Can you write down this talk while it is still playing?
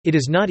It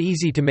is not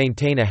easy to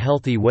maintain a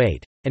healthy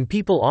weight, and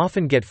people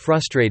often get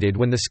frustrated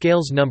when the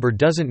scale's number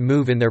doesn't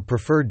move in their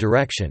preferred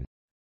direction.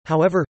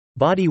 However,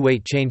 body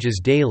weight changes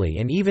daily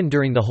and even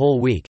during the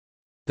whole week.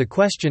 The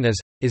question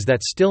is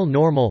that still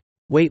normal?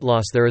 Weight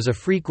loss. There is a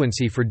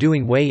frequency for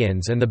doing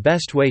weigh-ins and the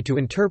best way to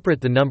interpret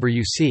the number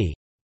you see.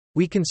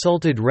 We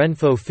consulted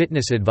Renfo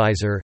fitness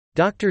advisor,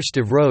 Dr.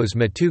 Stavros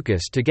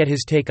Matoukas, to get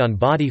his take on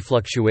body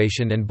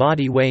fluctuation and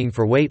body weighing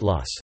for weight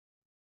loss.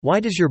 Why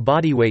does your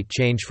body weight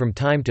change from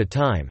time to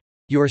time?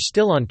 You are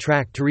still on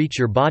track to reach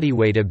your body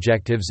weight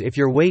objectives if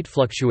your weight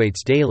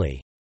fluctuates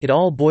daily. It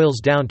all boils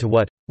down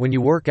to when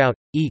you work out,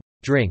 eat,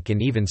 drink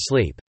and even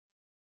sleep.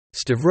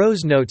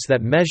 Stavros notes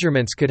that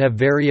measurements could have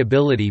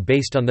variability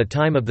based on the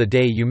time of the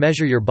day you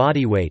measure your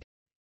body weight.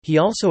 He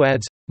also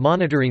adds,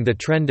 monitoring the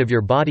trend of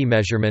your body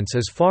measurements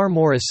is far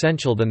more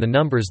essential than the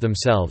numbers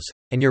themselves,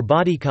 and your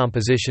body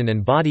composition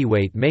and body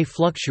weight may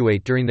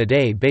fluctuate during the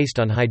day based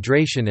on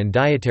hydration and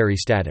dietary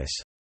status.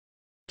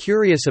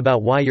 Curious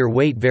about why your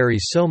weight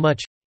varies so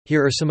much?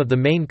 Here are some of the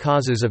main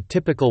causes of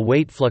typical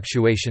weight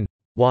fluctuation.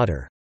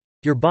 Water.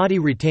 Your body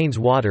retains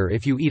water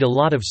if you eat a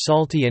lot of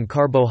salty and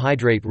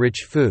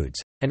carbohydrate-rich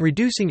foods, and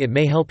reducing it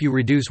may help you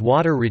reduce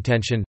water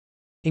retention.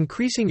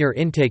 Increasing your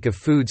intake of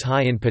foods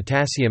high in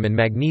potassium and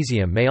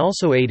magnesium may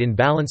also aid in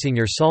balancing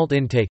your salt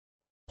intake.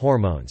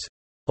 Hormones.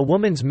 A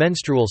woman's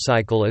menstrual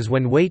cycle is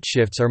when weight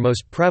shifts are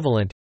most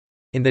prevalent.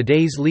 In the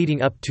days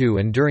leading up to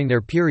and during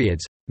their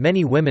periods,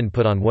 many women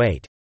put on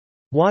weight.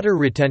 Water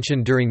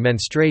retention during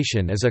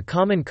menstruation is a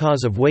common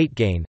cause of weight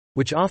gain,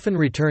 which often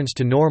returns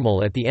to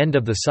normal at the end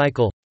of the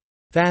cycle.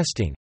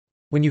 Fasting.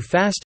 When you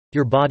fast,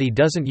 your body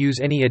doesn't use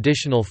any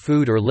additional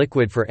food or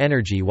liquid for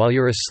energy while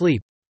you're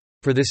asleep.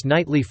 For this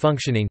nightly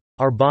functioning,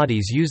 our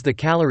bodies use the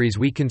calories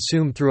we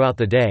consume throughout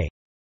the day.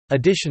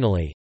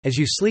 Additionally, as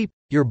you sleep,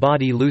 your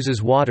body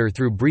loses water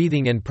through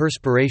breathing and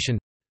perspiration.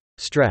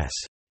 Stress.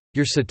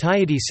 Your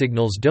satiety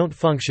signals don't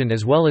function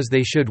as well as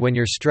they should when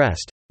you're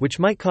stressed, which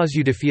might cause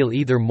you to feel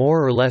either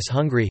more or less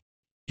hungry.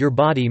 Your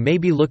body may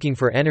be looking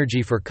for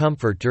energy for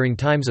comfort during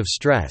times of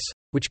stress,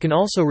 which can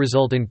also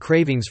result in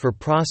cravings for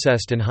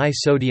processed and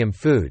high-sodium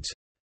foods.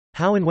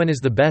 How and when is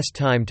the best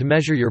time to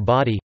measure your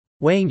body?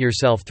 Weighing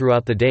yourself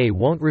throughout the day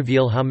won't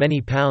reveal how many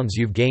pounds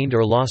you've gained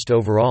or lost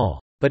overall,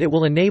 but it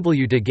will enable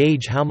you to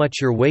gauge how much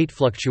your weight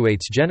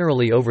fluctuates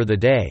generally over the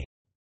day.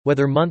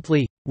 Whether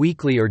monthly,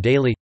 weekly or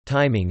daily,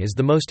 timing is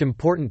the most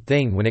important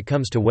thing when it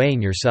comes to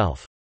weighing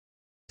yourself.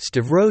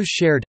 Stavros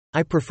shared,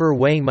 I prefer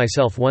weighing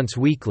myself once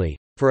weekly.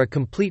 For a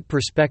complete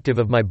perspective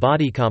of my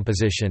body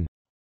composition,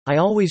 I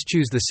always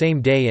choose the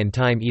same day and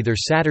time, either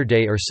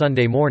Saturday or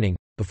Sunday morning,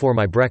 before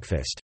my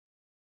breakfast.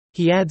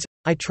 He adds,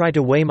 I try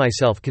to weigh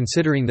myself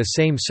considering the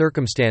same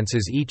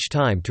circumstances each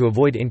time to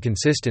avoid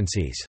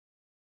inconsistencies.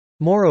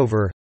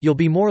 Moreover, you'll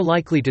be more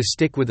likely to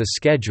stick with a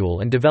schedule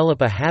and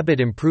develop a habit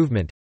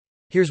improvement.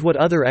 Here's what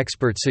other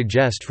experts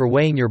suggest for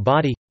weighing your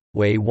body.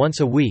 Weigh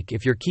once a week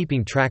if you're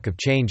keeping track of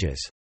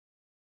changes.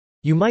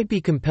 You might be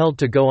compelled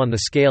to go on the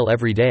scale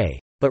every day,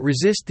 but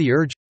resist the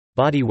urge.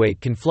 Body weight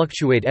can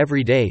fluctuate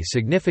every day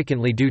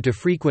significantly due to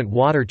frequent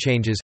water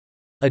changes.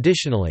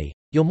 Additionally,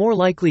 you'll more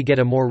likely get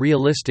a more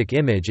realistic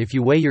image if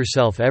you weigh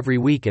yourself every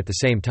week at the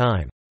same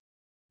time.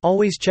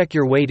 Always check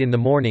your weight in the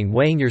morning.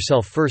 Weighing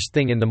yourself first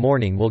thing in the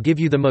morning will give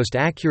you the most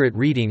accurate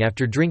reading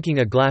after drinking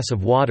a glass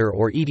of water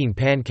or eating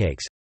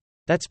pancakes.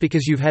 That's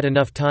because you've had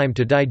enough time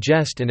to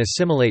digest and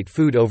assimilate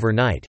food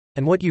overnight,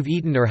 and what you've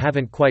eaten or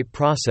haven't quite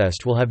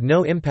processed will have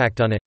no impact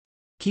on it.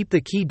 Keep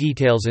the key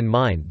details in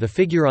mind. The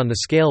figure on the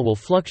scale will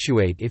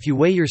fluctuate if you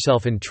weigh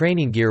yourself in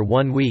training gear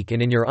one week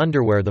and in your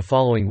underwear the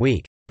following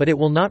week, but it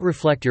will not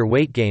reflect your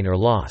weight gain or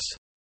loss.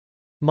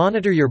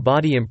 Monitor your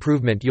body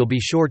improvement. You'll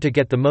be sure to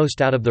get the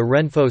most out of the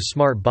Renfo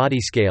Smart Body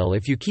Scale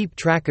if you keep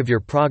track of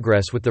your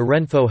progress with the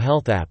Renfo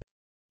Health app.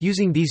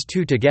 Using these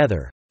two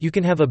together, you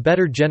can have a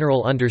better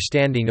general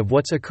understanding of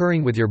what's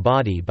occurring with your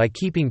body by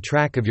keeping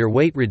track of your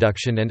weight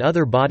reduction and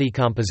other body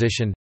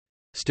composition.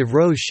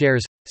 Stavros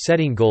shares,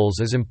 setting goals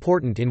is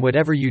important in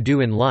whatever you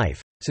do in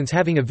life, since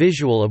having a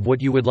visual of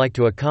what you would like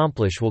to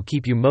accomplish will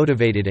keep you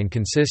motivated and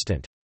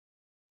consistent.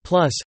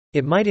 Plus,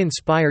 it might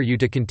inspire you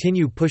to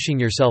continue pushing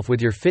yourself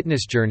with your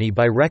fitness journey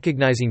by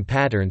recognizing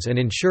patterns and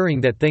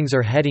ensuring that things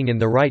are heading in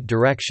the right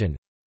direction.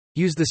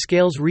 Use the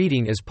scale's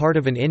reading as part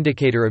of an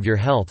indicator of your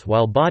health.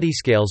 While body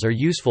scales are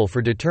useful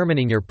for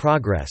determining your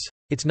progress,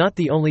 it's not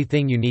the only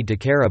thing you need to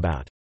care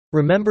about.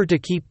 Remember to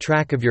keep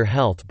track of your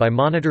health by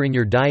monitoring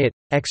your diet,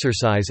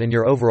 exercise and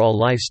your overall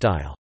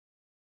lifestyle.